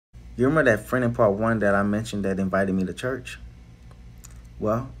You remember that friend in part 1 that I mentioned that invited me to church?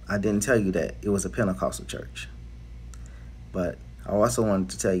 Well, I didn't tell you that it was a Pentecostal church. But I also wanted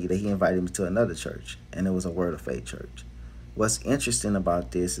to tell you that he invited me to another church, and it was a Word of Faith church. What's interesting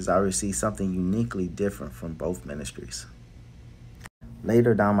about this is I received something uniquely different from both ministries.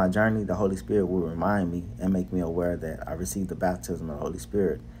 Later down my journey, the Holy Spirit will remind me and make me aware that I received the baptism of the Holy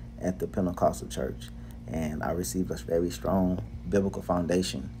Spirit at the Pentecostal church, and I received a very strong biblical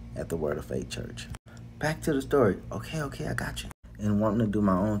foundation at the Word of Faith church. Back to the story. Okay, I got you. And wanting to do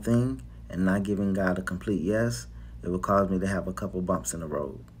my own thing and not giving God a complete yes, it would cause me to have a couple bumps in the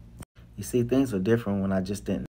road. You see, things were different when I just didn't